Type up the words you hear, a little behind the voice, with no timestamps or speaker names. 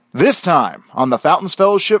This time on the Fountains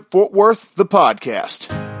Fellowship Fort Worth, the podcast.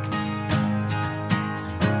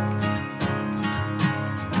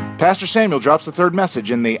 Pastor Samuel drops the third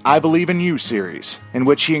message in the I Believe in You series, in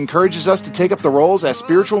which he encourages us to take up the roles as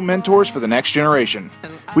spiritual mentors for the next generation.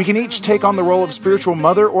 We can each take on the role of spiritual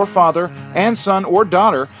mother or father and son or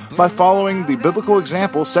daughter by following the biblical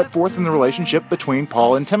example set forth in the relationship between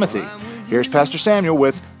Paul and Timothy. Here's Pastor Samuel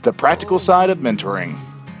with the practical side of mentoring.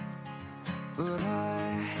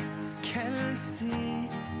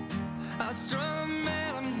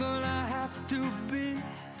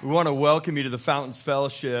 We want to welcome you to the Fountains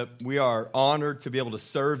Fellowship. We are honored to be able to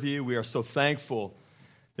serve you. We are so thankful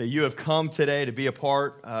that you have come today to be a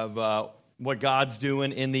part of what God's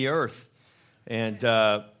doing in the earth. And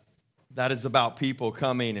that is about people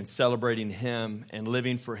coming and celebrating Him and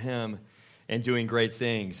living for Him and doing great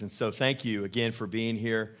things. And so thank you again for being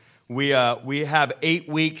here. We have 8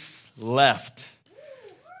 weeks left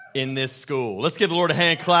in this school. Let's give the Lord a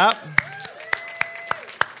hand clap.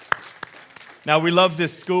 Now, we love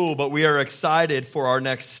this school, but we are excited for our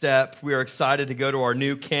next step. We are excited to go to our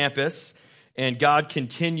new campus, and God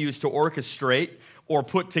continues to orchestrate or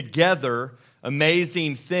put together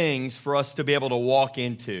amazing things for us to be able to walk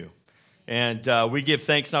into. And we give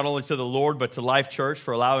thanks not only to the Lord, but to Life Church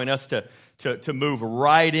for allowing us to move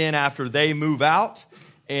right in after they move out.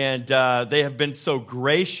 And they have been so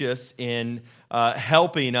gracious in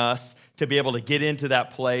helping us to be able to get into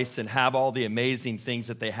that place and have all the amazing things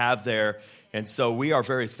that they have there. And so we are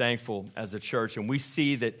very thankful as a church, and we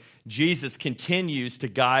see that Jesus continues to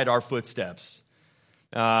guide our footsteps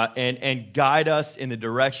and guide us in the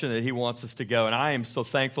direction that He wants us to go. And I am so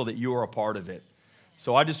thankful that you are a part of it.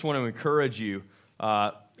 So I just want to encourage you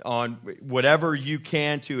on whatever you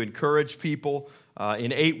can to encourage people.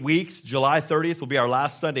 In 8 weeks, July 30th will be our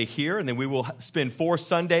last Sunday here, and then we will spend 4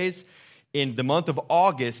 Sundays in the month of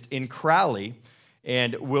August in Crowley.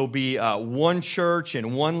 And we'll be one church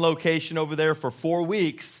and one location over there for 4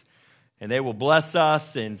 weeks. And they will bless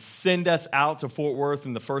us and send us out to Fort Worth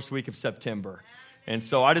in the first week of September. And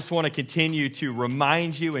so I just want to continue to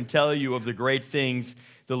remind you and tell you of the great things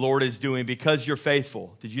the Lord is doing because you're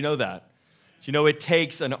faithful. Did you know that? Did you know it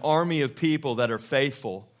takes an army of people that are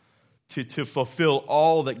faithful to fulfill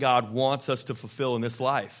all that God wants us to fulfill in this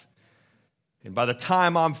life? And by the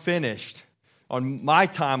time I'm finished, on my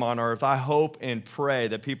time on earth, I hope and pray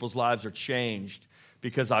that people's lives are changed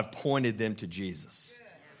because I've pointed them to Jesus.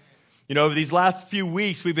 You know, over these last few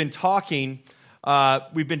weeks, we've been talking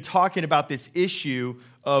about this issue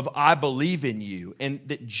of I believe in you, and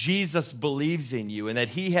that Jesus believes in you, and that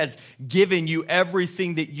He has given you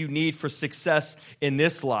everything that you need for success in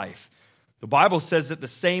this life. The Bible says that the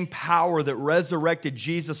same power that resurrected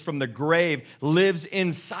Jesus from the grave lives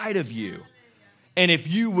inside of you. And if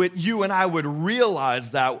you and I would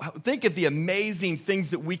realize that, think of the amazing things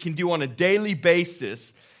that we can do on a daily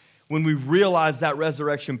basis when we realize that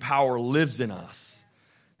resurrection power lives in us.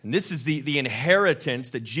 And this is the inheritance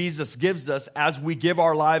that Jesus gives us as we give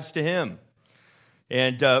our lives to Him.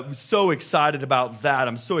 And I'm so excited about that.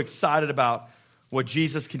 I'm so excited about what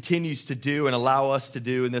Jesus continues to do and allow us to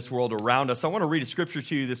do in this world around us. I want to read a scripture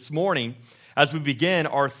to you this morning as we begin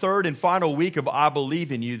our third and final week of I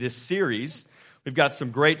Believe in You, this series. We've got some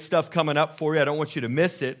great stuff coming up for you. I don't want you to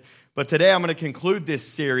miss it. But today I'm going to conclude this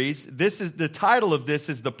series. The title of this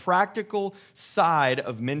is The Practical Side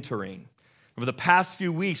of Mentoring. Over the past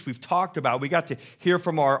few weeks, we got to hear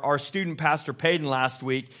from our student pastor Peyton last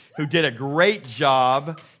week, who did a great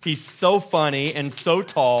job. He's so funny and so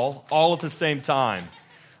tall all at the same time.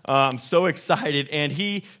 I'm so excited. And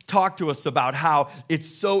he talked to us about how it's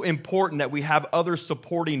so important that we have other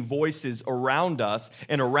supporting voices around us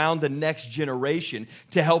and around the next generation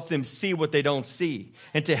to help them see what they don't see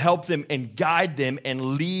and to help them and guide them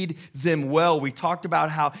and lead them well. He talked about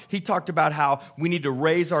how we need to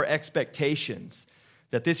raise our expectations,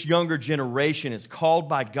 that this younger generation is called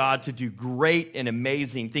by God to do great and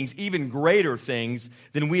amazing things, even greater things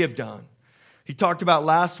than we have done. He talked about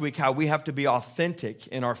last week how we have to be authentic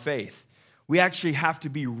in our faith. We actually have to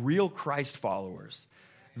be real Christ followers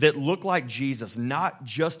that look like Jesus, not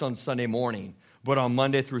just on Sunday morning, but on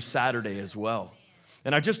Monday through Saturday as well.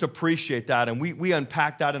 And I just appreciate that. And we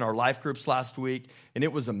unpacked that in our life groups last week, and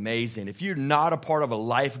it was amazing. If you're not a part of a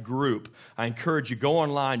life group, I encourage you, go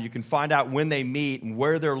online. You can find out when they meet and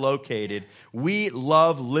where they're located. We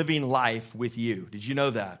love living life with you. Did you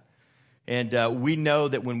know that? And we know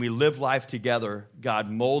that when we live life together, God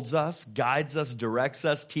molds us, guides us, directs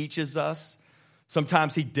us, teaches us.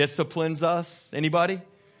 Sometimes He disciplines us. Anybody?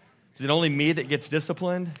 Is it only me that gets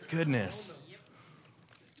disciplined? Goodness.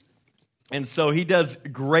 And so He does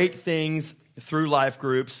great things through life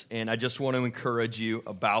groups, and I just want to encourage you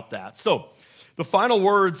about that. So the final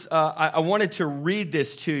words, I wanted to read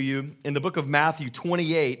this to you in the book of Matthew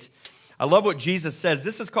 28. I love what Jesus says.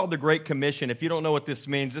 This is called the Great Commission. If you don't know what this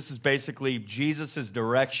means, this is basically Jesus'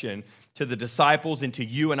 direction to the disciples and to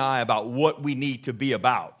you and I about what we need to be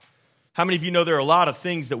about. How many of you know there are a lot of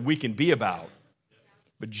things that we can be about?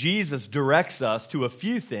 But Jesus directs us to a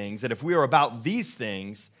few things that if we are about these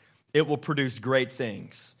things, it will produce great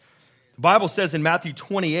things. The Bible says in Matthew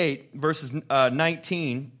 28, verses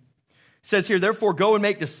 19, says here, therefore go and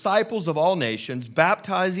make disciples of all nations,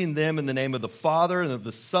 baptizing them in the name of the Father and of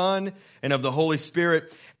the Son and of the Holy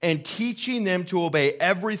Spirit, and teaching them to obey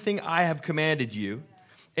everything I have commanded you.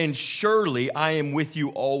 And surely I am with you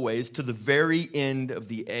always to the very end of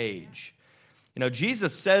the age. You know,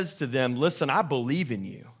 Jesus says to them, listen, I believe in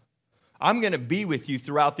you. I'm going to be with you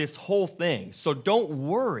throughout this whole thing. So don't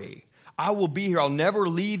worry. I will be here. I'll never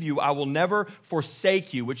leave you. I will never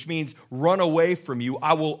forsake you, which means run away from you.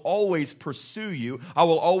 I will always pursue you. I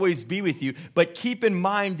will always be with you. But keep in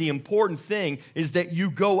mind, the important thing is that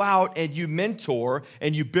you go out and you mentor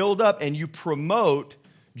and you build up and you promote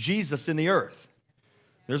Jesus in the earth.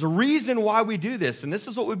 There's a reason why we do this, and this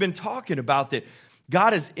is what we've been talking about, that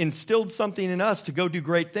God has instilled something in us to go do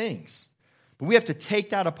great things. But we have to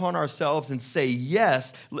take that upon ourselves and say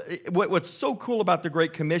yes. What's so cool about the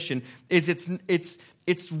Great Commission is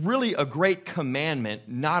it's really a great commandment,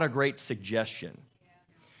 not a great suggestion.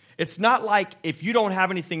 It's not like if you don't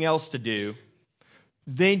have anything else to do,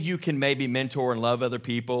 then you can maybe mentor and love other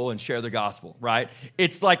people and share the gospel, right?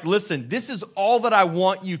 It's like, listen, this is all that I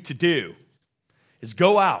want you to do, is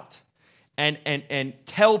go out and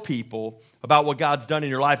tell people about what God's done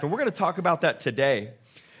in your life. And we're going to talk about that today.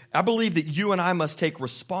 I believe that you and I must take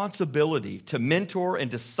responsibility to mentor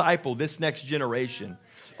and disciple this next generation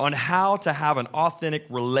on how to have an authentic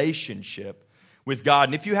relationship with God.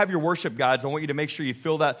 And if you have your worship guides, I want you to make sure you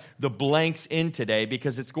fill the blanks in today,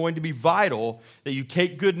 because it's going to be vital that you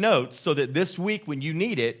take good notes so that this week when you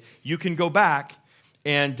need it, you can go back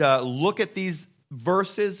and look at these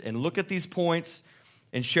verses and look at these points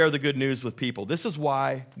and share the good news with people. This is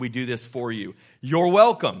why we do this for you. You're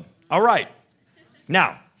welcome. All right.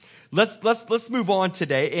 Now, Let's move on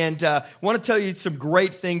today, and I want to tell you some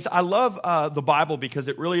great things. I love the Bible because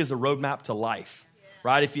it really is a roadmap to life,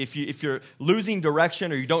 right? If you're losing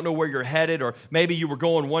direction or you don't know where you're headed, or maybe you were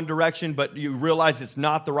going one direction but you realize it's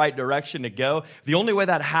not the right direction to go, the only way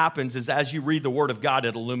that happens is as you read the Word of God,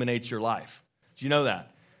 it illuminates your life. Do you know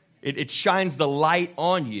that? It shines the light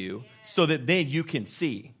on you so that then you can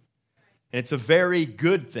see. And it's a very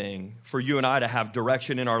good thing for you and I to have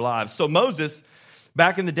direction in our lives. So Moses,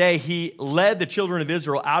 back in the day, he led the children of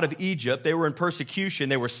Israel out of Egypt. They were in persecution.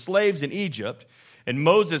 They were slaves in Egypt. And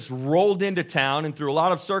Moses rolled into town, and through a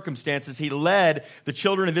lot of circumstances, he led the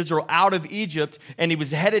children of Israel out of Egypt, and he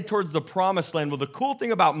was headed towards the promised land. Well, the cool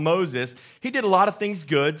thing about Moses, he did a lot of things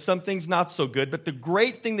good, some things not so good, but the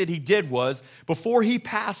great thing that he did was, before he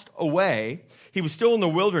passed away, he was still in the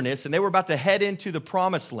wilderness, and they were about to head into the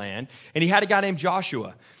promised land, and he had a guy named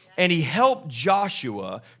Joshua. And he helped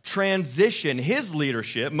Joshua transition his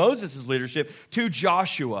leadership, Moses' leadership, to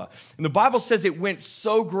Joshua. And the Bible says it went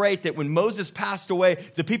so great that when Moses passed away,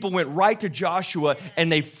 the people went right to Joshua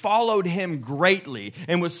and they followed him greatly.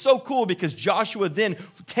 And it was so cool because Joshua then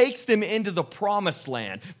takes them into the promised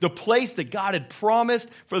land, the place that God had promised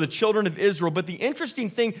for the children of Israel. But the interesting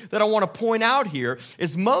thing that I want to point out here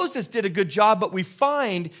is Moses did a good job, but we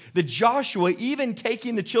find that Joshua, even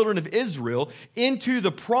taking the children of Israel into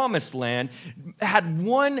the promised land, had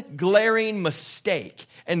one glaring mistake,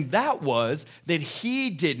 and that was that he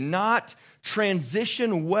did not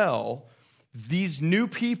transition well these new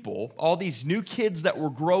people, all these new kids that were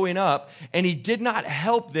growing up, and he did not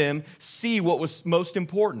help them see what was most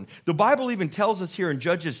important. The Bible even tells us here in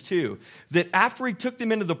Judges 2 that after he took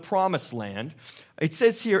them into the promised land, it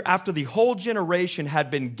says here, after the whole generation had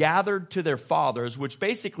been gathered to their fathers, which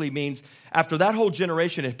basically means after that whole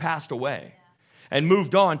generation had passed away and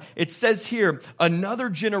moved on, it says here, another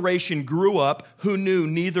generation grew up who knew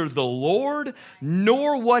neither the Lord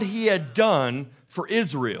nor what he had done for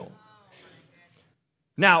Israel.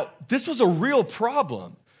 Now, this was a real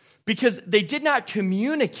problem because they did not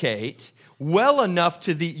communicate well enough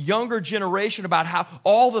to the younger generation about how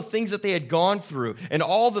all the things that they had gone through and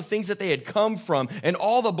all the things that they had come from and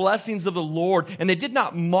all the blessings of the Lord, and they did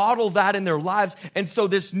not model that in their lives. And so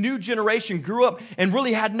this new generation grew up and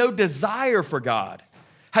really had no desire for God,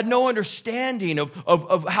 had no understanding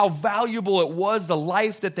of how valuable it was, the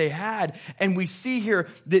life that they had. And we see here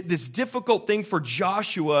this difficult thing for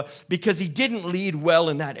Joshua because he didn't lead well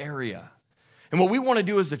in that area. And what we want to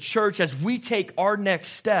do as a church, as we take our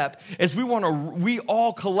next step, is we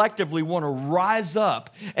all collectively want to rise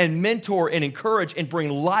up and mentor and encourage and bring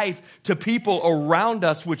life to people around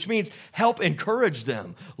us, which means help encourage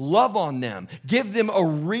them, love on them, give them a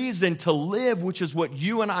reason to live, which is what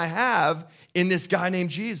you and I have in this guy named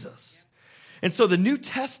Jesus. And so the New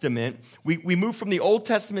Testament, we move from the Old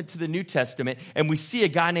Testament to the New Testament, and we see a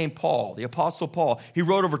guy named Paul, the Apostle Paul. He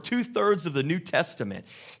wrote over 2/3 of the New Testament.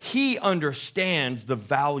 He understands the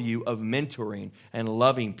value of mentoring and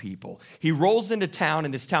loving people. He rolls into town,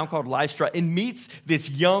 in this town called Lystra, and meets this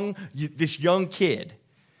young kid,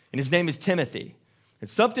 and his name is Timothy. And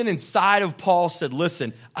something inside of Paul said,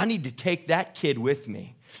 listen, I need to take that kid with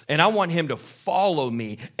me. And I want him to follow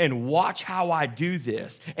me and watch how I do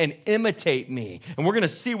this and imitate me. And we're going to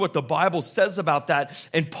see what the Bible says about that.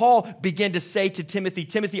 And Paul began to say to Timothy,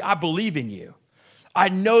 Timothy, I believe in you. I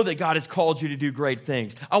know that God has called you to do great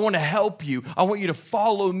things. I want to help you. I want you to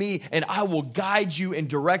follow me, and I will guide you and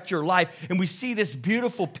direct your life. And we see this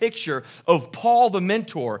beautiful picture of Paul the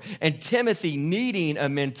mentor and Timothy needing a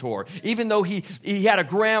mentor. Even though he had a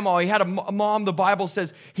grandma, he had a mom, the Bible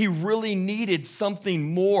says he really needed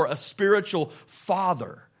something more, a spiritual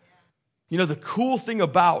father. You know, the cool thing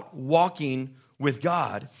about walking with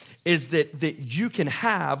God is that you can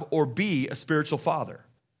have or be a spiritual father.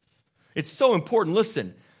 It's so important.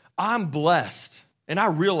 Listen, I'm blessed, and I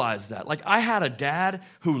realize that. Like, I had a dad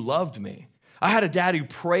who loved me. I had a dad who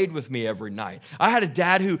prayed with me every night. I had a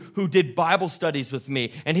dad who did Bible studies with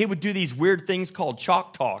me, and he would do these weird things called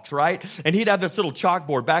chalk talks, right? And he'd have this little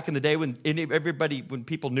chalkboard back in the day when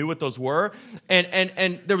people knew what those were.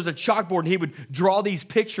 And there was a chalkboard, and he would draw these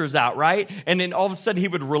pictures out, right? And then all of a sudden he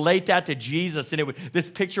would relate that to Jesus, and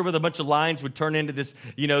this picture with a bunch of lines would turn into this,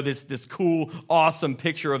 this cool, awesome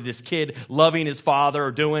picture of this kid loving his father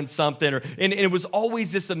or doing something. And it was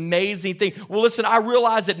always this amazing thing. Well, listen, I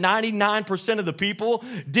realized that 99% of the people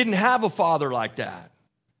didn't have a father like that.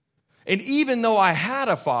 And even though I had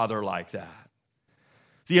a father like that,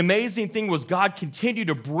 the amazing thing was God continued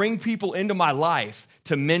to bring people into my life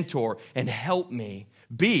to mentor and help me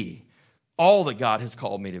be all that God has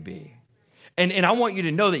called me to be. And I want you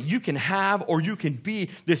to know that you can have or you can be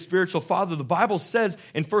this spiritual father. The Bible says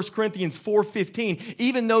in 1 Corinthians 4:15,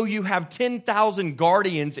 even though you have 10,000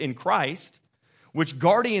 guardians in Christ, which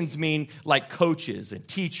guardians mean like coaches and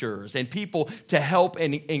teachers and people to help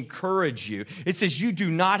and encourage you. It says, you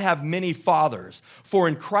do not have many fathers, for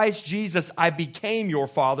in Christ Jesus I became your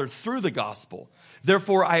father through the gospel.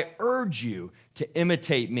 Therefore I urge you to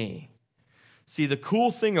imitate me. See, the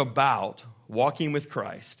cool thing about walking with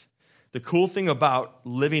Christ, the cool thing about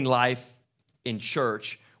living life in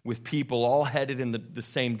church with people all headed in the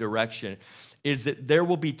same direction is that there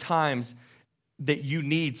will be times that you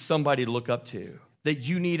need somebody to look up to, that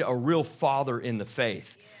you need a real father in the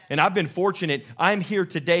faith. And I've been fortunate. I'm here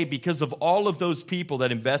today because of all of those people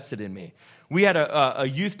that invested in me. We had a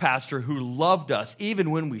youth pastor who loved us even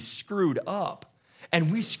when we screwed up.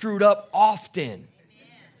 And we screwed up often.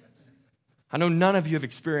 I know none of you have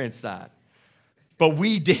experienced that. But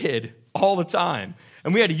we did all the time.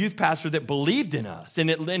 And we had a youth pastor that believed in us and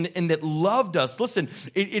that loved us. Listen,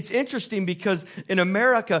 it's interesting because in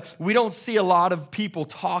America, we don't see a lot of people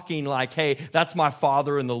talking like, hey, that's my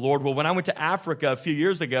father in the Lord. Well, when I went to Africa a few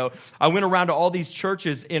years ago, I went around to all these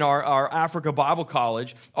churches in our Africa Bible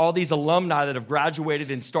College, all these alumni that have graduated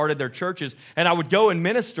and started their churches. And I would go and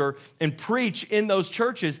minister and preach in those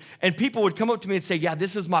churches. And people would come up to me and say, yeah,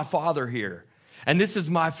 this is my father here. And this is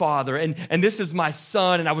my father. And this is my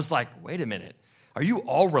son. And I was like, wait a minute. Are you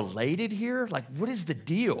all related here? Like, what is the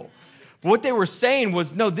deal? But what they were saying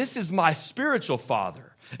was, no, this is my spiritual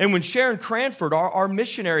father. And when Sharon Cranford, our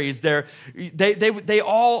missionary, is there, they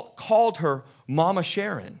all called her Mama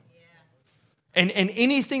Sharon. And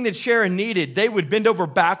anything that Sharon needed, they would bend over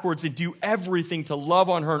backwards and do everything to love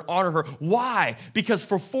on her and honor her. Why? Because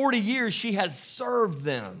for 40 years, she has served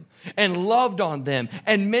them and loved on them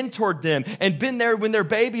and mentored them and been there when their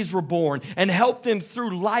babies were born and helped them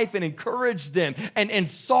through life and encouraged them and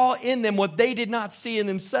saw in them what they did not see in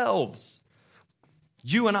themselves.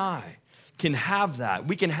 You and I can have that.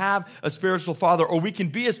 We can have a spiritual father, or we can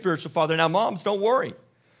be a spiritual father. Now, moms, don't worry.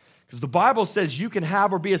 Because the Bible says you can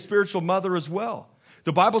have or be a spiritual mother as well.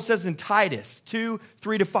 The Bible says in Titus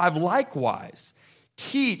 2:3-5, likewise,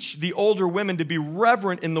 teach the older women to be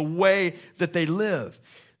reverent in the way that they live.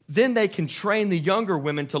 Then they can train the younger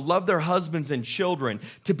women to love their husbands and children,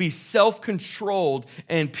 to be self-controlled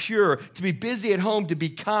and pure, to be busy at home, to be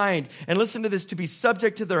kind, and listen to this, to be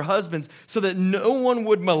subject to their husbands so that no one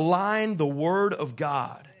would malign the word of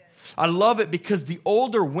God. I love it because the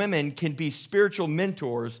older women can be spiritual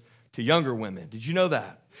mentors to younger women. Did you know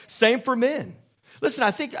that? Same for men. Listen,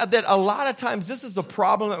 I think that a lot of times this is a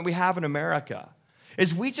problem that we have in America,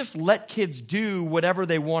 is we just let kids do whatever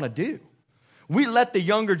they want to do. We let the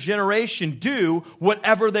younger generation do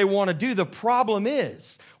whatever they want to do. The problem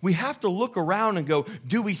is we have to look around and go,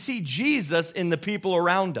 do we see Jesus in the people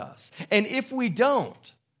around us? And if we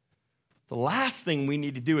don't, the last thing we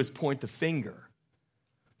need to do is point the finger.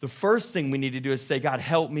 The first thing we need to do is say, God,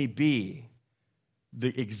 help me be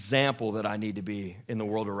the example that I need to be in the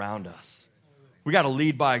world around us. We got to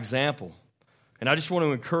lead by example. And I just want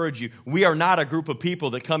to encourage you, we are not a group of people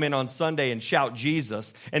that come in on Sunday and shout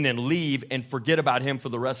Jesus and then leave and forget about him for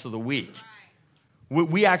the rest of the week.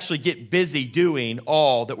 We actually get busy doing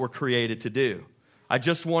all that we're created to do. I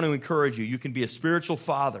just want to encourage you, you can be a spiritual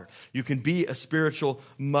father. You can be a spiritual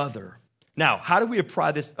mother. Now, how do we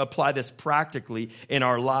apply this practically in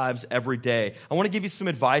our lives every day? I want to give you some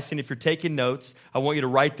advice, and if you're taking notes, I want you to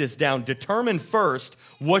write this down. Determine first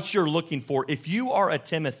what you're looking for. If you are a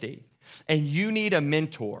Timothy, and you need a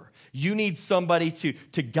mentor, you need somebody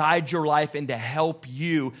to guide your life and to help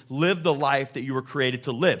you live the life that you were created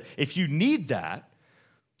to live. If you need that,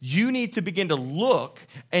 you need to begin to look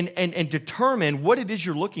and determine what it is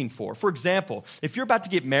you're looking for. For example, if you're about to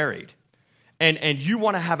get married and you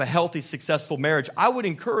want to have a healthy, successful marriage, I would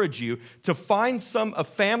encourage you to find a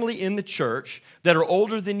family in the church that are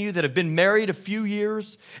older than you, that have been married a few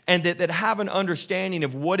years, and that have an understanding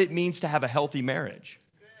of what it means to have a healthy marriage.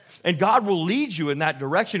 And God will lead you in that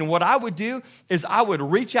direction. And what I would do is I would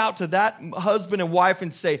reach out to that husband and wife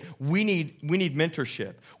and say, we need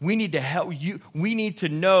mentorship. We need to help you. We need to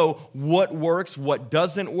know what works, what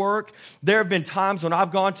doesn't work. There have been times when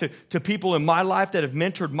I've gone to people in my life that have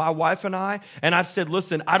mentored my wife and I've said,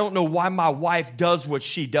 listen, I don't know why my wife does what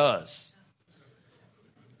she does.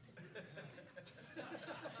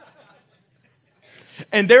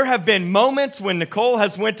 And there have been moments when Nicole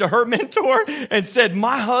has went to her mentor and said,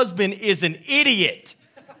 my husband is an idiot.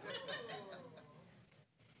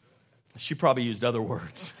 She probably used other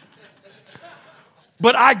words.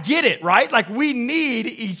 But I get it, right? Like, we need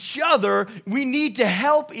each other. We need to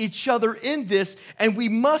help each other in this, and we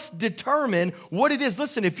must determine what it is.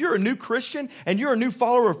 Listen, if you're a new Christian and you're a new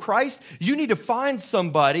follower of Christ, you need to find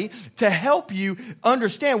somebody to help you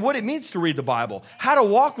understand what it means to read the Bible, how to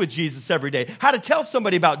walk with Jesus every day, how to tell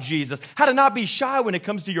somebody about Jesus, how to not be shy when it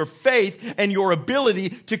comes to your faith and your ability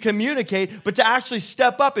to communicate, but to actually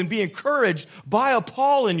step up and be encouraged by a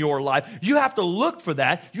Paul in your life. You have to look for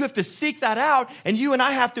that. You have to seek that out, and you and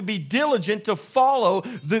I have to be diligent to follow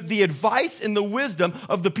the advice and the wisdom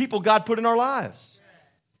of the people God put in our lives.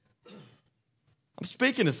 I'm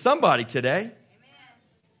speaking to somebody today.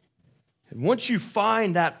 And once you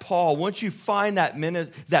find that Paul, once you find that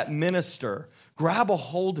minister, grab a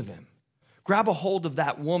hold of him. Grab a hold of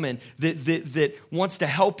that woman that wants to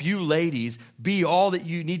help you ladies be all that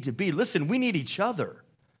you need to be. Listen, we need each other.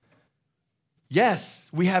 Yes,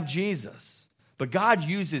 we have Jesus, but God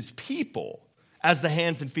uses people as the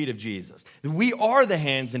hands and feet of Jesus. We are the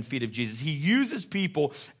hands and feet of Jesus. He uses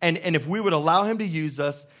people, and if we would allow him to use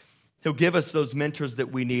us, he'll give us those mentors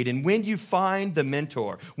that we need. And when you find the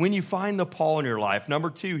mentor, when you find the Paul in your life, number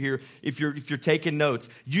 2 here, if you're taking notes,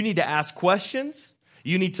 you need to ask questions,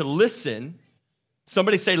 you need to listen.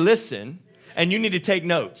 Somebody say listen, and you need to take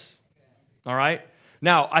notes. All right?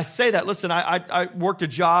 Now, I say that, listen, I worked a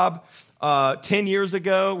job 10 years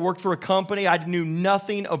ago, worked for a company. I knew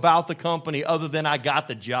nothing about the company other than I got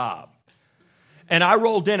the job. And I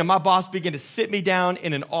rolled in, and my boss began to sit me down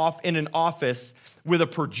in an office with a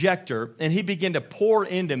projector, and he began to pour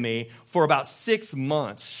into me for about 6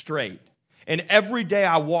 months straight. And every day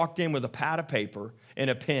I walked in with a pad of paper and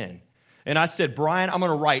a pen. And I said, Brian, I'm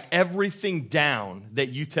going to write everything down that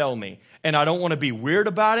you tell me. And I don't want to be weird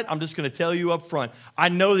about it. I'm just going to tell you up front. I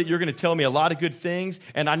know that you're going to tell me a lot of good things.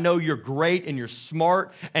 And I know you're great and you're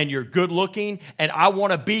smart and you're good looking. And I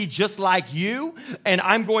want to be just like you. And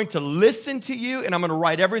I'm going to listen to you. And I'm going to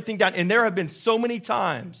write everything down. And there have been so many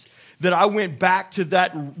times that I went back to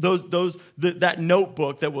that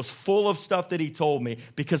notebook that was full of stuff that he told me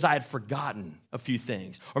because I had forgotten a few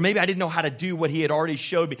things. Or maybe I didn't know how to do what he had already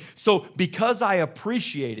showed me. So because I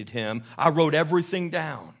appreciated him, I wrote everything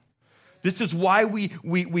down. This is why we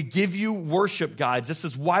give you worship guides. This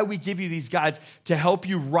is why we give you these guides to help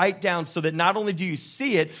you write down so that not only do you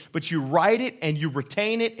see it, but you write it and you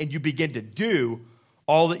retain it and you begin to do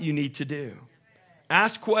all that you need to do.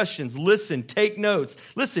 Ask questions, listen, take notes.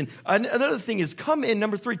 Listen, another thing is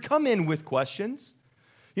number 3, come in with questions.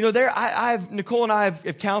 You know, Nicole and I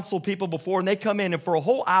have counseled people before, and they come in, and for a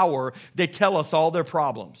whole hour, they tell us all their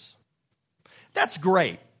problems. That's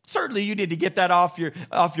great. Certainly you need to get that off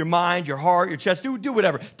your mind, your heart, your chest, do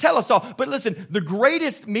whatever. Tell us all. But listen, the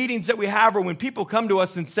greatest meetings that we have are when people come to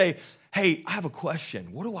us and say, hey, I have a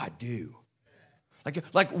question. What do I do?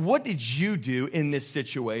 Like, what did you do in this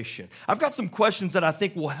situation? I've got some questions that I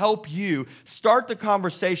think will help you start the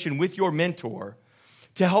conversation with your mentor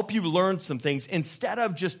to help you learn some things. Instead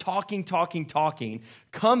of just talking,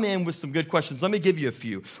 come in with some good questions. Let me give you a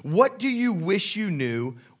few. What do you wish you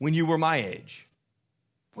knew when you were my age?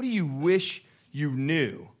 What do you wish you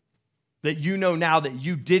knew that you know now that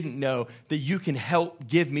you didn't know that you can help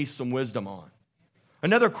give me some wisdom on?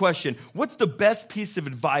 Another question, what's the best piece of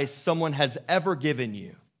advice someone has ever given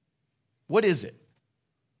you? What is it?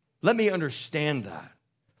 Let me understand that.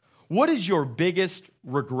 What is your biggest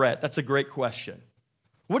regret? That's a great question.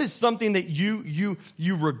 What is something that you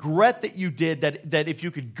regret that you did that if you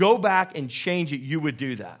could go back and change it, you would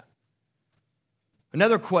do that?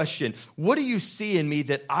 Another question, what do you see in me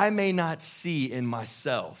that I may not see in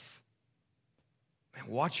myself? Man,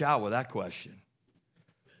 watch out with that question.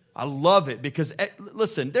 I love it because,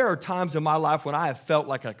 listen, there are times in my life when I have felt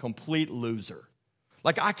like a complete loser.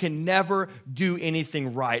 Like I can never do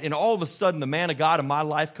anything right. And all of a sudden, the man of God in my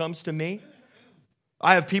life comes to me.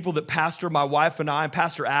 I have people that pastor my wife and I, and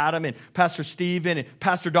Pastor Adam and Pastor Stephen and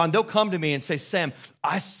Pastor Don. They'll come to me and say, Sam,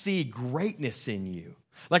 I see greatness in you.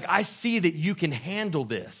 Like I see that you can handle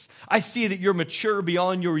this. I see that you're mature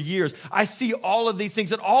beyond your years. I see all of these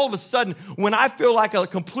things. And all of a sudden, when I feel like a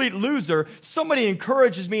complete loser, somebody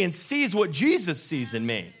encourages me and sees what Jesus sees in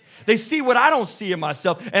me. They see what I don't see in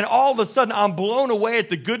myself. And all of a sudden, I'm blown away at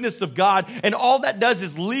the goodness of God. And all that does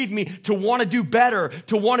is lead me to want to do better,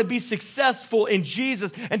 to want to be successful in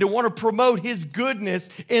Jesus, and to want to promote his goodness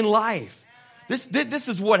in life. This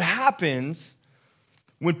is what happens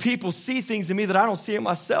when people see things in me that I don't see in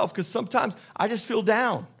myself, because sometimes I just feel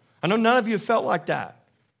down. I know none of you have felt like that.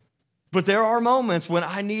 But there are moments when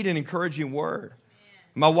I need an encouraging word.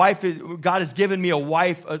 My wife, God has given me a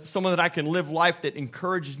wife, someone that I can live life that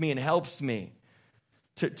encourages me and helps me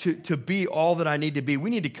to be all that I need to be.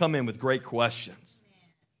 We need to come in with great questions.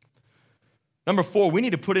 Number 4, we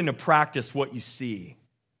need to put into practice what you see.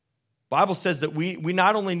 The Bible says that we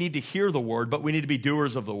not only need to hear the word, but we need to be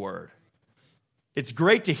doers of the word. It's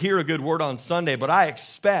great to hear a good word on Sunday, but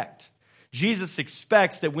Jesus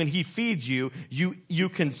expects that when he feeds you, you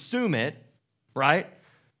consume it, right?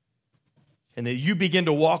 And that you begin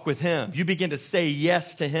to walk with him. You begin to say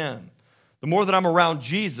yes to him. The more that I'm around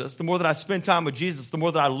Jesus, the more that I spend time with Jesus, the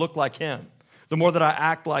more that I look like him, the more that I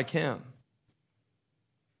act like him.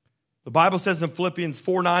 The Bible says in Philippians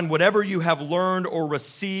 4:9, whatever you have learned or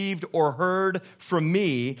received or heard from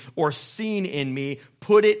me or seen in me,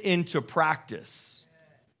 put it into practice.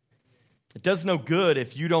 It does no good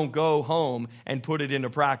if you don't go home and put it into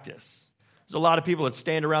practice. There's a lot of people that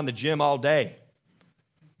stand around the gym all day,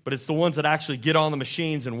 but it's the ones that actually get on the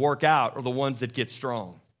machines and work out are the ones that get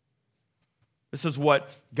strong. This is what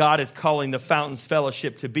God is calling the Fountains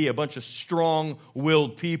Fellowship to be, a bunch of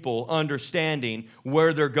strong-willed people understanding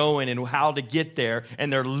where they're going and how to get there,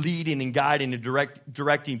 and they're leading and guiding and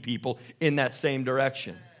directing people in that same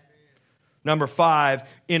direction. Number 5,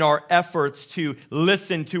 in our efforts to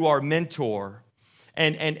listen to our mentor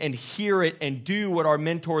and hear it and do what our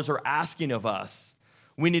mentors are asking of us,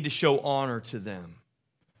 we need to show honor to them.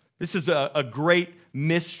 This is a great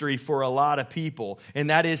mystery for a lot of people, and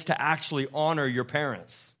that is to actually honor your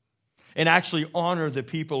parents and actually honor the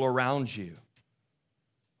people around you.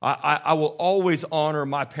 I will always honor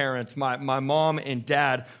my parents, my mom and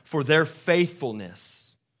dad, for their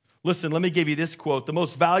faithfulness. Listen, let me give you this quote. The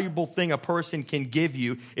most valuable thing a person can give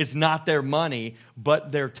you is not their money,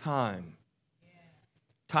 but their time.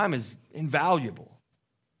 Time is invaluable.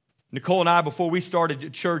 Nicole and I, before we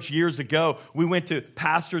started church years ago, we went to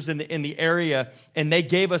pastors in the area, and they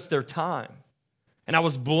gave us their time. And I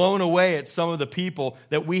was blown away at some of the people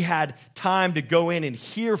that we had time to go in and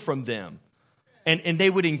hear from them. And they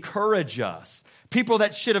would encourage us. People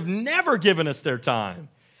that should have never given us their time.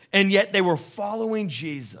 And yet they were following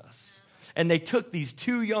Jesus. And they took these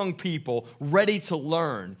 2 young people ready to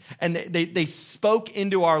learn. And they spoke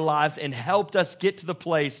into our lives and helped us get to the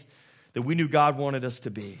place that we knew God wanted us to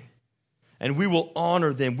be. And we will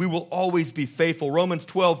honor them. We will always be faithful. Romans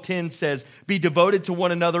 12:10 says, be devoted to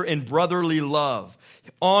one another in brotherly love,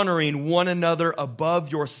 honoring one another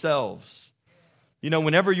above yourselves. You know,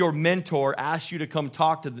 whenever your mentor asks you to come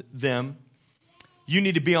talk to them, you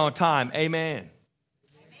need to be on time. Amen.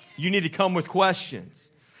 You need to come with questions.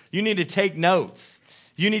 You need to take notes.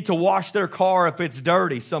 You need to wash their car if it's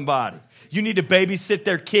dirty, somebody. You need to babysit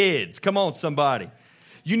their kids. Come on, somebody.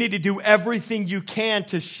 you need to do everything you can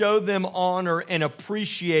to show them honor and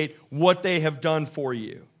appreciate what they have done for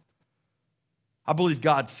you. I believe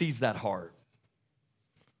God sees that heart.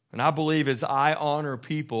 And I believe as I honor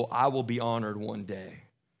people, I will be honored one day.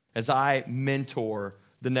 As I mentor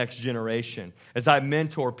the next generation, as I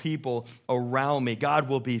mentor people around me, God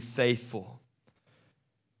will be faithful.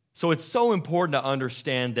 So it's so important to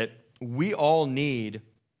understand that we all need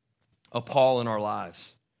a Paul in our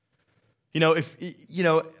lives. I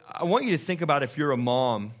want you to think about if you're a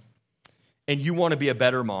mom and you want to be a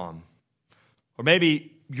better mom. Or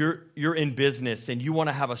maybe you're in business and you want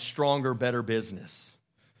to have a stronger, better business.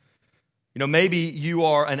 Maybe you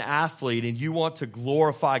are an athlete and you want to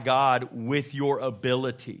glorify God with your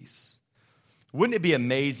abilities. Wouldn't it be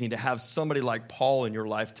amazing to have somebody like Paul in your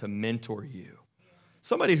life to mentor you?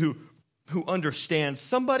 Somebody who understands,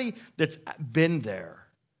 somebody that's been there.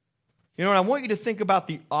 And I want you to think about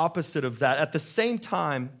the opposite of that. At the same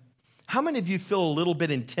time, how many of you feel a little bit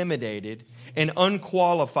intimidated and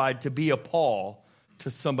unqualified to be a Paul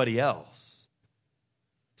to somebody else?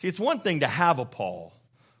 See, it's one thing to have a Paul,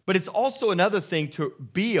 but it's also another thing to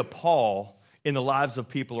be a Paul in the lives of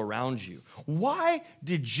people around you. Why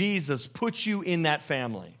did Jesus put you in that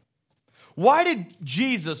family? Why did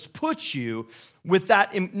Jesus put you with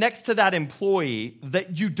that next to that employee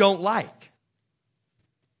that you don't like?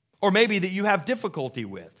 Or maybe that you have difficulty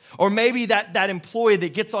with? Or maybe that employee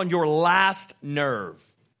that gets on your last nerve,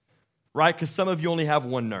 right? Because some of you only have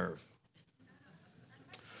one nerve.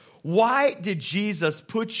 Why did Jesus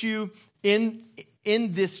put you in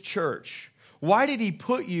this church? Why did he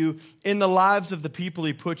put you in the lives of the people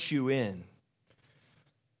he puts you in?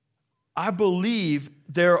 I believe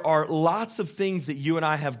there are lots of things that you and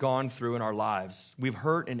I have gone through in our lives. We've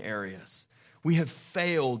hurt in areas. We have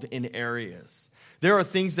failed in areas. There are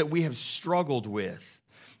things that we have struggled with.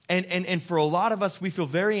 And for a lot of us, we feel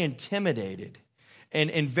very intimidated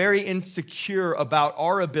and very insecure about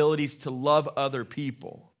our abilities to love other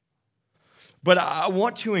people. But I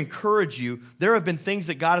want to encourage you, there have been things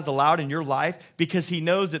that God has allowed in your life because he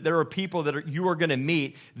knows that there are people that you are going to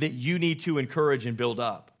meet that you need to encourage and build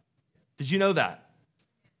up. Did you know that?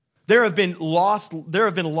 There have been lost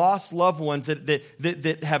loved ones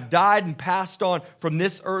that have died and passed on from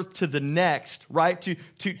this earth to the next, right?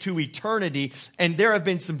 To eternity. And there have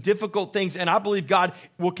been some difficult things. And I believe God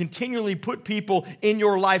will continually put people in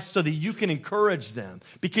your life so that you can encourage them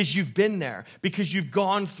because you've been there, because you've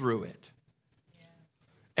gone through it.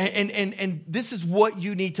 And this is what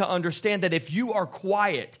you need to understand, that if you are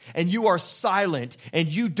quiet and you are silent and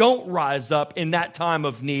you don't rise up in that time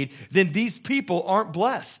of need, then these people aren't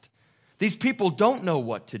blessed. These people don't know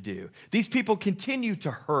what to do. These people continue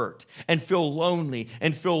to hurt and feel lonely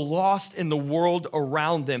and feel lost in the world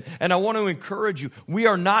around them. And I want to encourage you, we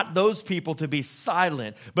are not those people to be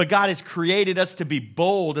silent, but God has created us to be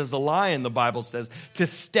bold as a lion, the Bible says, to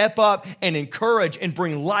step up and encourage and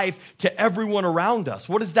bring life to everyone around us.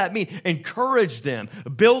 What does that mean? Encourage them,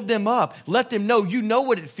 build them up, let them know you know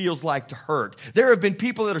what it feels like to hurt. There have been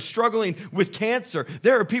people that are struggling with cancer.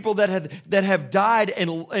 There are people that have died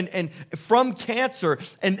and from cancer.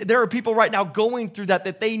 And there are people right now going through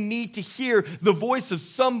that they need to hear the voice of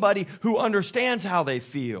somebody who understands how they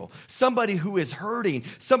feel, somebody who is hurting,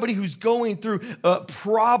 somebody who's going through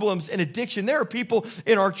problems and addiction. There are people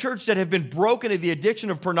in our church that have been broken of the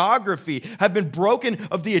addiction of pornography, have been broken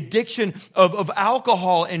of the addiction of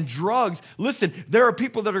alcohol and drugs. Listen, there are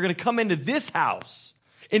people that are going to come into this house,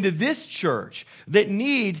 into this church, that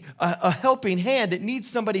need a helping hand, that need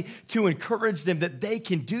somebody to encourage them that they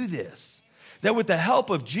can do this. That with the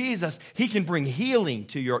help of Jesus, he can bring healing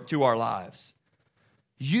to our lives.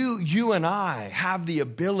 You and I have the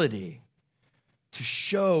ability to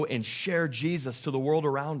show and share Jesus to the world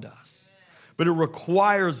around us. But it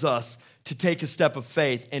requires us to take a step of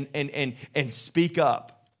faith and speak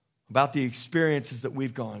up about the experiences that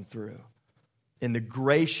we've gone through and the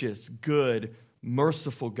gracious, good,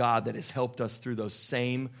 merciful God that has helped us through those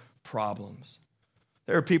same problems.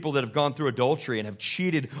 There are people that have gone through adultery and have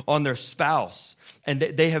cheated on their spouse, and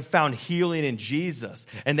they have found healing in Jesus,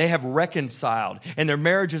 and they have reconciled, and their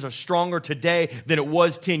marriages are stronger today than it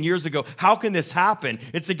was 10 years ago. How can this happen?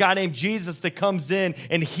 It's a guy named Jesus that comes in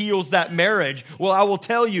and heals that marriage. Well, I will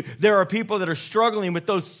tell you, there are people that are struggling with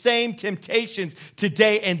those same temptations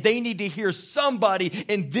today, and they need to hear somebody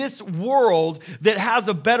in this world that has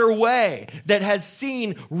a better way, that has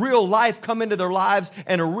seen real life come into their lives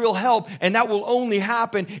and a real help, and that will only happen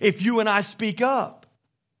if you and I speak up.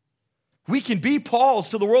 We can be Pauls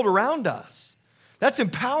to the world around us. That's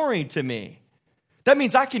empowering to me. That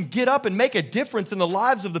means I can get up and make a difference in the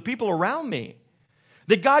lives of the people around me.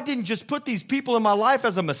 That God didn't just put these people in my life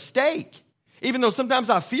as a mistake, even though sometimes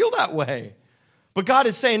I feel that way. But God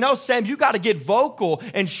is saying, no, Sam, you got to get vocal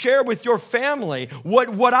and share with your family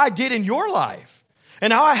what I did in your life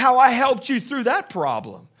and how I helped you through that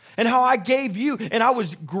problem and how I gave you and I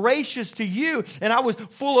was gracious to you and I was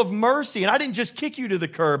full of mercy and I didn't just kick you to the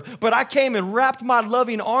curb, but I came and wrapped my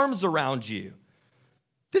loving arms around you.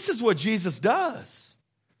 This is what Jesus does.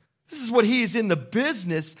 This is what he is in the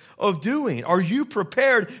business of doing. Are you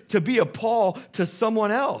prepared to be a Paul to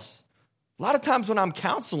someone else? A lot of times when I'm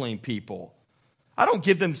counseling people, I don't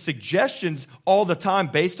give them suggestions all the time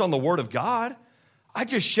based on the Word of God. I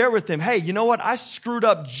just share with them, hey, you know what? I screwed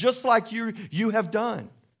up just like you have done.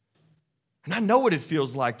 And I know what it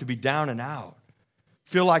feels like to be down and out.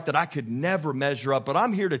 Feel like that I could never measure up. But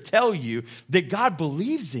I'm here to tell you that God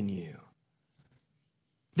believes in you.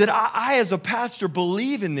 That I as a pastor,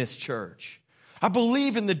 believe in this church. I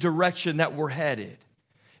believe in the direction that we're headed.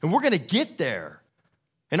 And we're going to get there.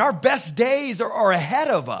 And our best days are ahead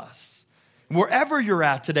of us. Wherever you're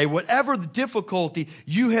at today, whatever the difficulty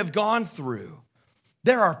you have gone through,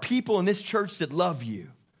 there are people in this church that love you.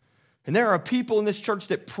 And there are people in this church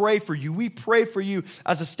that pray for you. We pray for you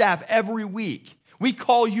as a staff every week. We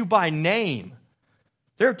call you by name.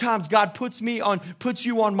 There are times God puts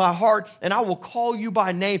you on my heart, and I will call you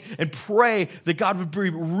by name and pray that God would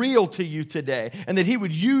be real to you today and that he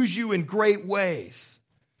would use you in great ways.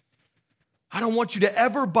 I don't want you to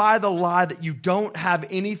ever buy the lie that you don't have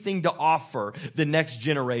anything to offer the next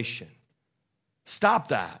generation. Stop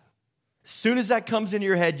that. As soon as that comes into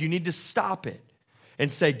your head, you need to stop it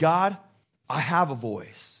and say, God, I have a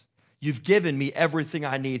voice. You've given me everything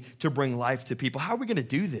I need to bring life to people. How are we going to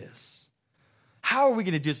do this? How are we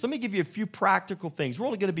going to do this? Let me give you a few practical things. We're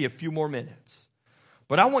only going to be a few more minutes.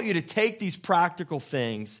 But I want you to take these practical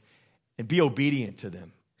things and be obedient to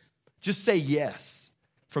them. Just say yes.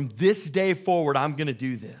 From this day forward, I'm going to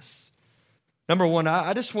do this. Number one,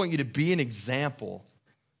 I just want you to be an example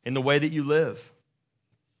in the way that you live.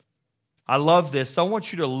 I love this. I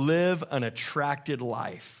want you to live an attractive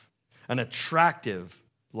life. An attractive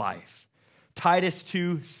life. Titus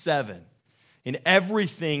 2:7. In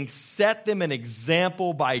everything, set them an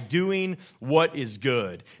example by doing what is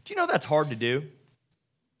good. Do you know that's hard to do?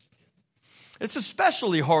 It's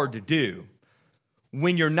especially hard to do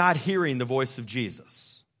when you're not hearing the voice of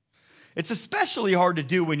Jesus. It's especially hard to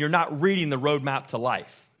do when you're not reading the roadmap to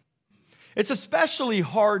life. It's especially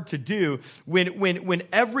hard to do when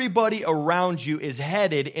everybody around you is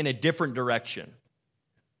headed in a different direction.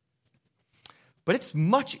 But it's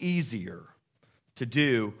much easier to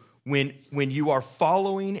do when you are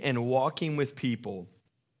following and walking with people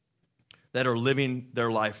that are living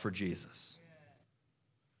their life for Jesus.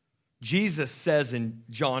 Jesus says in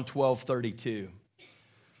John 12:32,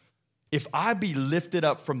 if I be lifted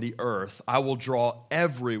up from the earth, I will draw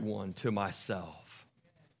everyone to myself.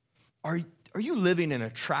 Are you living an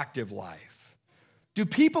attractive life? Do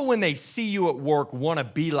people, when they see you at work, want to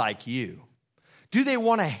be like you? Do they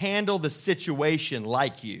want to handle the situation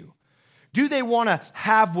like you? Do they want to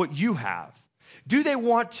have what you have? Do they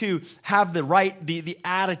want to have the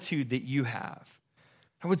attitude that you have?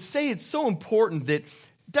 I would say it's so important that it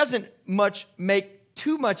doesn't make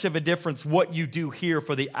too much of a difference what you do here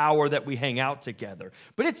for the hour that we hang out together.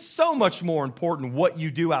 But it's so much more important what you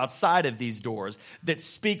do outside of these doors that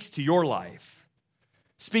speaks to your life,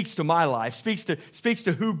 speaks to my life, speaks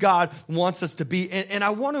to who God wants us to be. And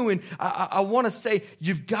I want to say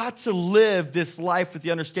you've got to live this life with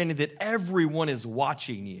the understanding that everyone is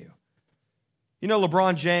watching you. You know,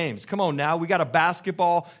 LeBron James, come on now, we got a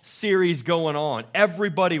basketball series going on.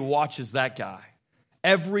 Everybody watches that guy.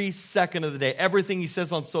 Every second of the day, everything he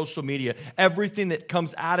says on social media, everything that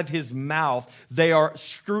comes out of his mouth, they are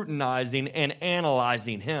scrutinizing and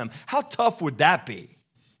analyzing him. How tough would that be?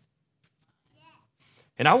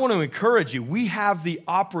 And I want to encourage you, we have the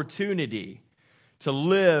opportunity to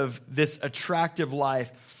live this attractive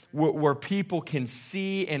life where people can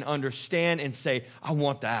see and understand and say, I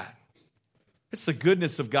want that. It's the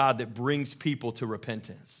goodness of God that brings people to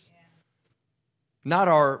repentance. Not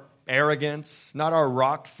our arrogance, not our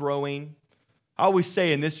rock throwing. I always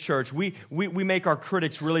say in this church, we make our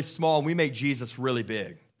critics really small and we make Jesus really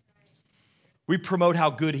big. We promote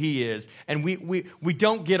how good he is, and we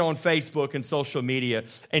don't get on Facebook and social media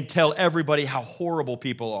and tell everybody how horrible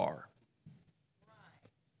people are.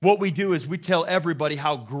 What we do is we tell everybody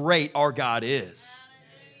how great our God is.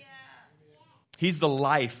 He's the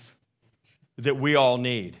life that we all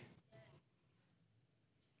need.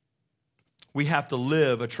 We have to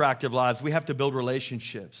live attractive lives. We have to build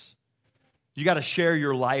relationships. You got to share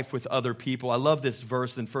your life with other people. I love this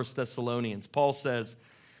verse in 1 Thessalonians. Paul says,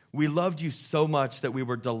 We loved you so much that we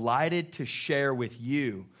were delighted to share with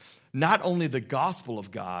you not only the gospel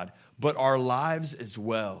of God, but our lives as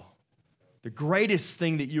well. The greatest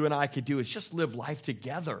thing that you and I could do is just live life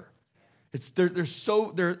together. There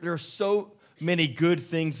are so many good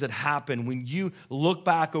things that happen when you look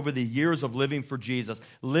back over the years of living for Jesus,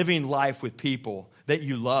 living life with people that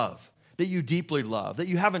you love, that you deeply love, that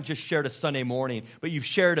you haven't just shared a Sunday morning, but you've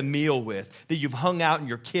shared a meal with, that you've hung out and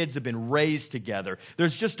your kids have been raised together.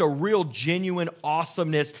 There's just a real genuine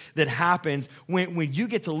awesomeness that happens when you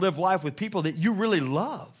get to live life with people that you really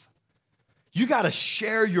love. You got to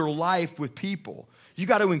share your life with people. You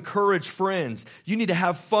got to encourage friends. You need to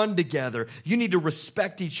have fun together. You need to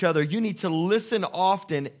respect each other. You need to listen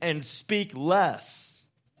often and speak less.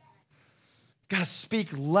 You got to speak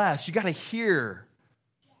less. You got to hear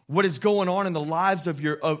what is going on in the lives of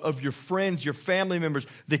your friends, your family members,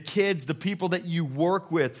 the kids, the people that you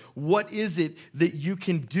work with. What is it that you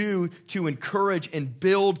can do to encourage and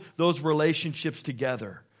build those relationships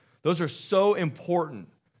together? Those are so important.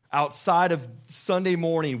 Outside of Sunday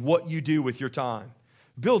morning, what you do with your time.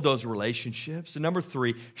 Build those relationships. And number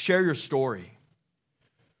 3, share your story.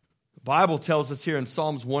 The Bible tells us here in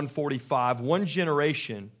Psalms 145, one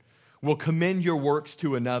generation will commend your works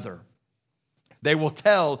to another. They will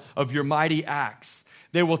tell of your mighty acts.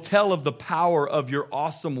 They will tell of the power of your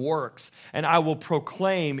awesome works, and I will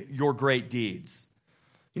proclaim your great deeds.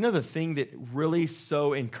 You know, the thing that really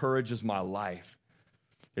so encourages my life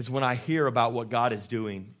is when I hear about what God is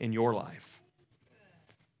doing in your life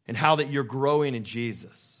and how that you're growing in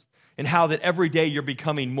Jesus and how that every day you're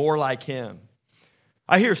becoming more like Him.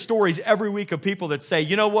 I hear stories every week of people that say,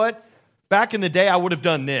 you know what? Back in the day, I would have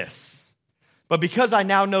done this. But because I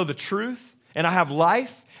now know the truth and I have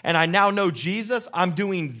life and I now know Jesus, I'm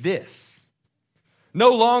doing this.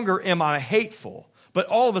 No longer am I hateful, but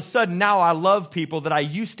all of a sudden now I love people that I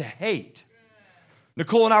used to hate.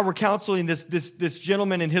 Nicole and I were counseling this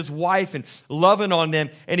gentleman and his wife and loving on them.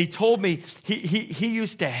 And he told me he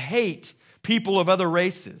used to hate people of other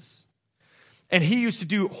races. And he used to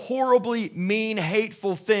do horribly mean,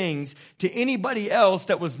 hateful things to anybody else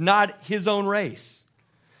that was not his own race.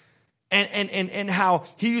 And how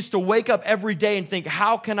he used to wake up every day and think,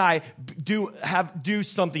 how can I do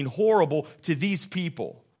something horrible to these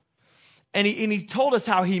people? And he told us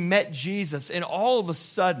how he met Jesus, and all of a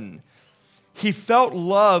sudden, he felt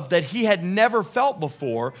love that he had never felt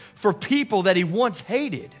before for people that he once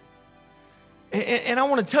hated. And I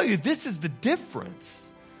want to tell you, this is the difference.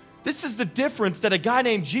 This is the difference that a guy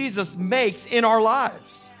named Jesus makes in our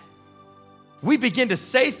lives. We begin to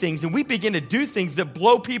say things and we begin to do things that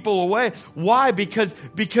blow people away. Why? Because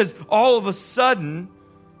all of a sudden,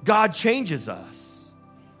 God changes us.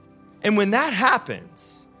 And when that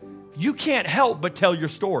happens, you can't help but tell your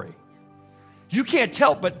story. You can't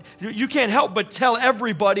help but tell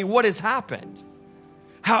everybody what has happened.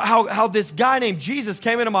 How this guy named Jesus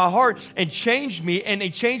came into my heart and changed me, and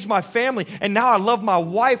he changed my family, and now I love my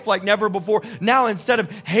wife like never before. Now instead of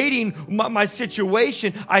hating my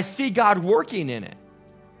situation, I see God working in it.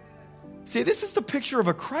 See, this is the picture of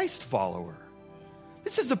a Christ follower.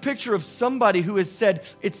 This is a picture of somebody who has said,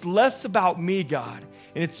 it's less about me, God,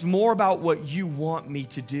 and it's more about what you want me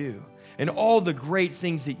to do. And all the great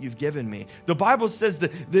things that you've given me. The Bible says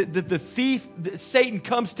that the thief, Satan,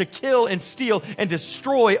 comes to kill and steal and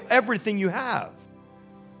destroy everything you have.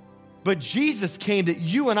 But Jesus came that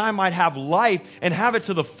you and I might have life and have it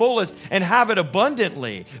to the fullest and have it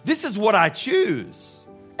abundantly. This is what I choose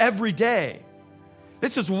every day.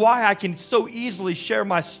 This is why I can so easily share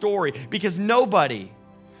my story, because nobody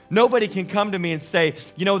can come to me and say,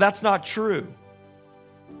 you know, that's not true.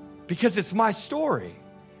 Because it's my story.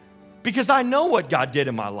 Because I know what God did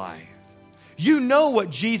in my life. You know what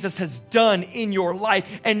Jesus has done in your life,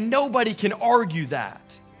 and nobody can argue that.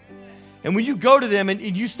 And when you go to them and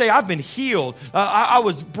you say, I've been healed, I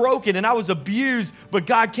was broken and I was abused, but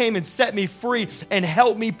God came and set me free and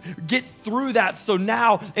helped me get through that. So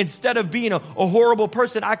now, instead of being a horrible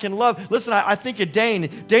person, I can love. Listen, I think of Dane.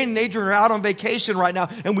 Dane and Adrian are out on vacation right now,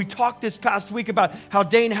 and we talked this past week about how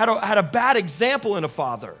Dane had a bad example in a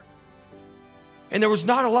father. And there was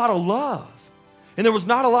not a lot of love. And there was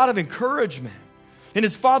not a lot of encouragement. And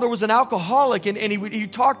his father was an alcoholic. And he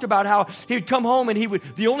talked about how he would come home and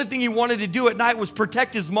the only thing he wanted to do at night was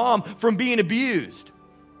protect his mom from being abused.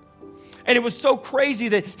 And it was so crazy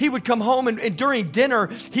that he would come home and during dinner,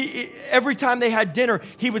 every time they had dinner,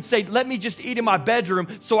 he would say, let me just eat in my bedroom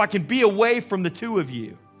so I can be away from the two of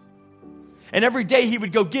you. And every day he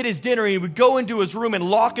would go get his dinner and he would go into his room and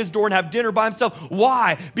lock his door and have dinner by himself.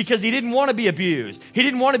 Why? Because he didn't want to be abused. He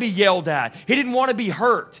didn't want to be yelled at. He didn't want to be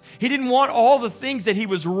hurt. He didn't want all the things that he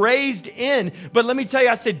was raised in. But let me tell you,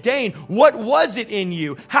 I said, Dane, what was it in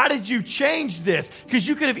you? How did you change this? Because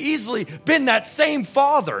you could have easily been that same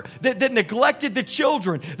father that neglected the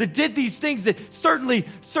children, that did these things that certainly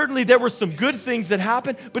there were some good things that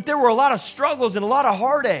happened, but there were a lot of struggles and a lot of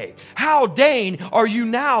heartache. How, Dane, are you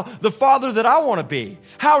now the father that I want to be?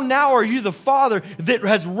 How now are you the father that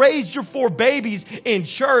has raised your 4 babies in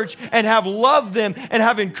church and have loved them and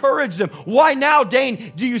have encouraged them? Why now,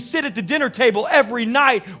 Dane, do you sit at the dinner table every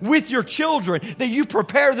night with your children, that you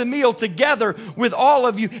prepare the meal together with all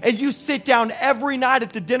of you, and you sit down every night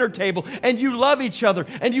at the dinner table and you love each other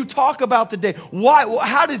and you talk about the day? Why?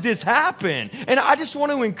 How did this happen? And I just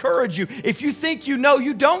want to encourage you, if you think you know,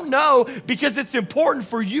 you don't know, because it's important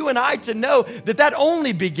for you and I to know that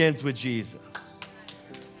only begins with Jesus.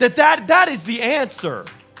 That is the answer,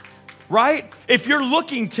 right? If you're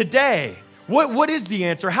looking today, what is the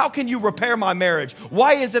answer? How can you repair my marriage?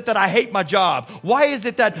 Why is it that I hate my job? Why is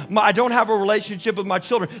it that I don't have a relationship with my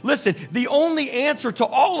children? Listen, the only answer to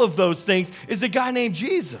all of those things is a guy named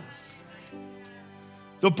Jesus.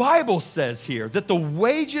 The Bible says here that the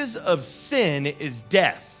wages of sin is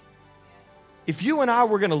death. If you and I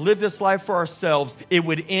were going to live this life for ourselves, it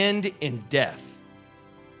would end in death.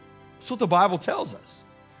 That's what the Bible tells us.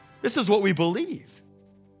 This is what we believe.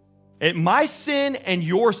 And my sin and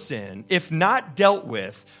your sin, if not dealt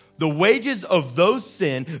with, the wages of those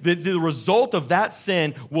sin, the result of that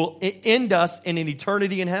sin will end us in an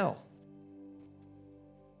eternity in hell.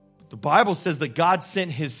 The Bible says that God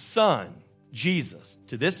sent his son, Jesus,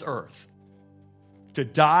 to this earth to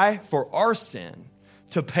die for our sin,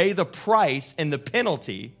 to pay the price and the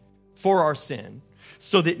penalty for our sin,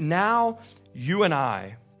 so that now you and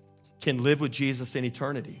I can live with Jesus in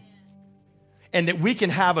eternity. And that we can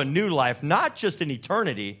have a new life, not just in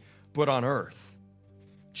eternity, but on earth.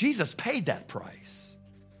 Jesus paid that price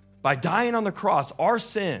by dying on the cross, our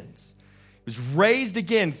sins. He was raised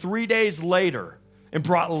again 3 days later and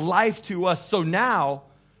brought life to us. So now,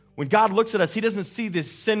 when God looks at us, he doesn't see this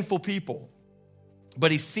sinful people, but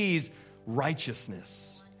he sees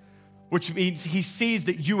righteousness, which means he sees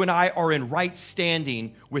that you and I are in right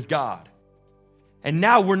standing with God. And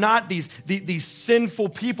now we're not these sinful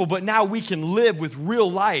people, but now we can live with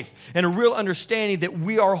real life and a real understanding that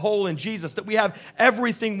we are whole in Jesus, that we have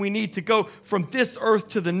everything we need to go from this earth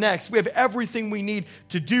to the next. We have everything we need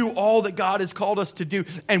to do all that God has called us to do.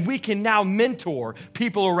 And we can now mentor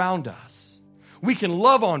people around us. We can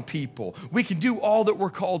love on people. We can do all that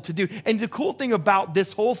we're called to do. And the cool thing about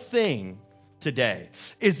this whole thing today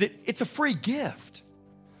is that it's a free gift.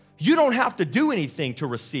 You don't have to do anything to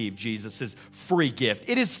receive Jesus' free gift.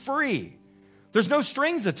 It is free. There's no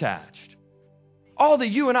strings attached. All that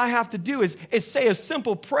you and I have to do is say a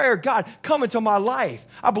simple prayer. God, come into my life.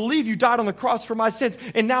 I believe you died on the cross for my sins,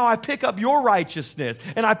 and now I pick up your righteousness,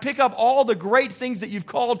 and I pick up all the great things that you've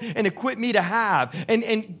called and equipped me to have.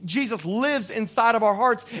 And Jesus lives inside of our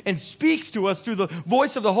hearts and speaks to us through the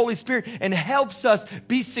voice of the Holy Spirit and helps us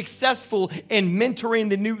be successful in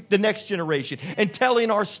mentoring the next generation and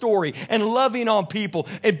telling our story and loving on people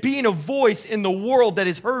and being a voice in the world that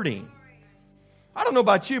is hurting. I don't know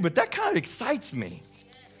about you, but that kind of excites me.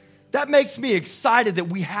 That makes me excited that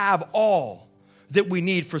we have all that we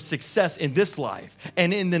need for success in this life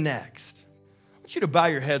and in the next. I want you to bow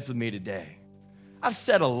your heads with me today. I've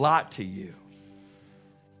said a lot to you.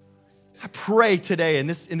 I pray today in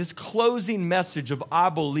this closing message of I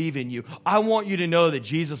believe in you, I want you to know that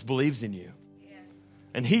Jesus believes in you. Yes.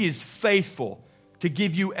 And he is faithful to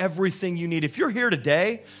give you everything you need. If you're here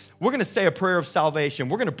today, we're going to say a prayer of salvation.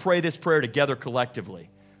 We're going to pray this prayer together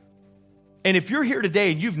collectively. And if you're here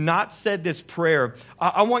today and you've not said this prayer,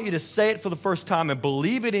 I want you to say it for the first time and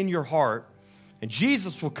believe it in your heart. And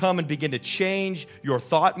Jesus will come and begin to change your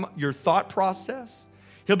thought process.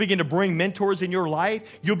 He'll begin to bring mentors in your life.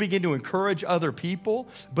 You'll begin to encourage other people.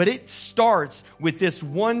 But it starts with this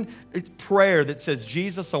one prayer that says,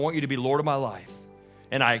 Jesus, I want you to be Lord of my life.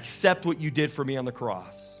 And I accept what you did for me on the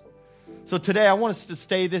cross. So today, I want us to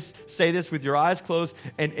say this with your eyes closed,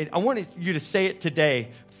 and I want you to say it today.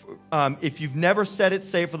 If you've never said it,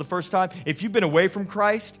 say it for the first time. If you've been away from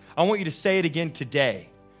Christ, I want you to say it again today.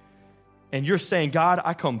 And you're saying, God,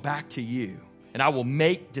 I come back to you, and I will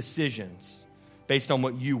make decisions based on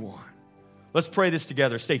what you want. Let's pray this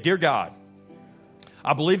together. Say, Dear God,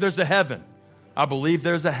 I believe there's a heaven. I believe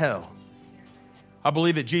there's a hell. I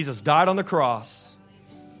believe that Jesus died on the cross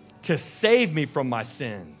to save me from my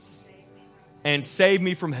sins and save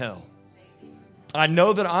me from hell. I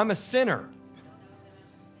know that I'm a sinner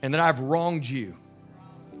and that I've wronged you.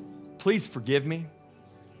 Please forgive me.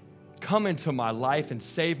 Come into my life and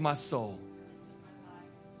save my soul.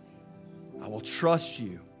 I will trust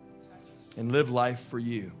you and live life for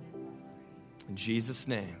you. In Jesus'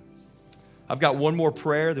 name. I've got one more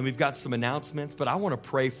prayer, then we've got some announcements, but I want to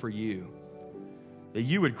pray for you that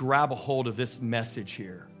you would grab a hold of this message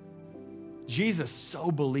here. Jesus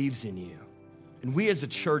so believes in you, and we as a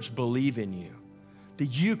church believe in you, that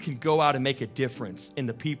you can go out and make a difference in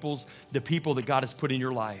the people that God has put in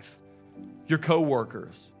your life, your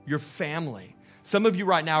coworkers, your family. Some of you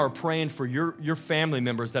right now are praying for your family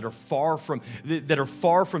members that are far from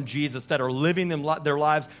Jesus, that are living their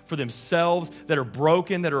lives for themselves, that are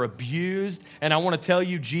broken, that are abused. And I want to tell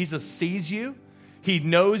you, Jesus sees you. He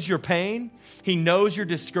knows your pain. He knows you're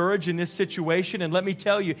discouraged in this situation. And let me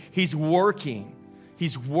tell you, He's working.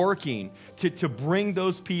 He's working to bring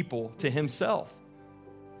those people to Himself.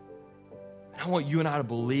 And I want you and I to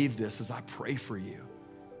believe this as I pray for you.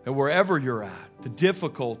 And wherever you're at, the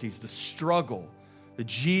difficulties, the struggle, that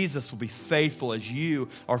Jesus will be faithful as you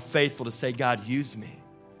are faithful to say, God, use me.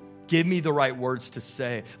 Give me the right words to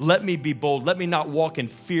say. Let me be bold. Let me not walk in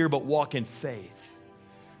fear, but walk in faith.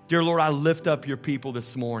 Dear Lord, I lift up your people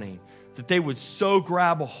this morning, that they would so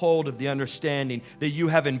grab a hold of the understanding that you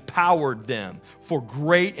have empowered them for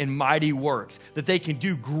great and mighty works, that they can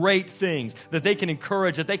do great things, that they can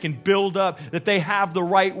encourage, that they can build up, that they have the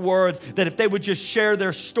right words, that if they would just share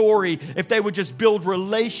their story, if they would just build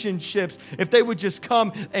relationships, if they would just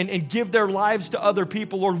come and give their lives to other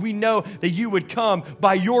people, Lord, we know that you would come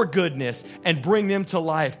by your goodness and bring them to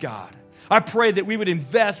life, God. I pray that we would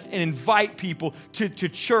invest and invite people to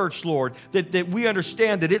church, Lord, that we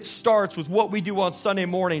understand that it starts with what we do on Sunday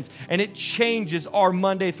mornings and it changes our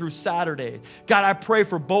Monday through Saturday. God, I pray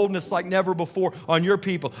for boldness like never before on your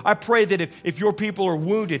people. I pray that if your people are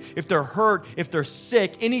wounded, if they're hurt, if they're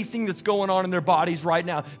sick, anything that's going on in their bodies right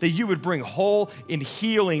now, that you would bring whole and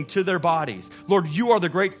healing to their bodies. Lord, you are the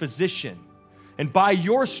great physician. And by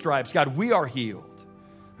your stripes, God, we are healed.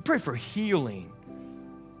 I pray for healing.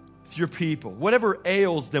 Your people, whatever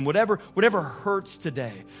ails them, whatever hurts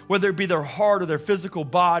today, whether it be their heart or their physical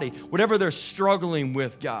body, whatever they're struggling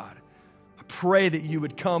with, God, I pray that you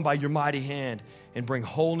would come by your mighty hand and bring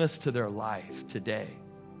wholeness to their life today.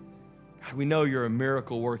 God, we know you're a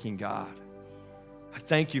miracle working God. I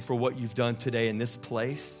thank you for what you've done today in this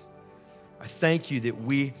place. I thank you that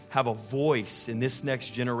we have a voice in this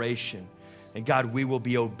next generation. And God, we will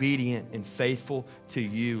be obedient and faithful to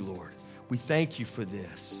you, Lord. We thank you for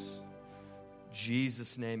this. In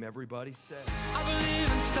Jesus' name, everybody said.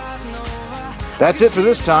 That's it for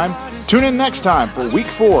this time. Tune in next time for week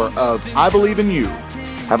 4 of I Believe in You.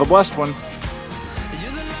 Have a blessed one.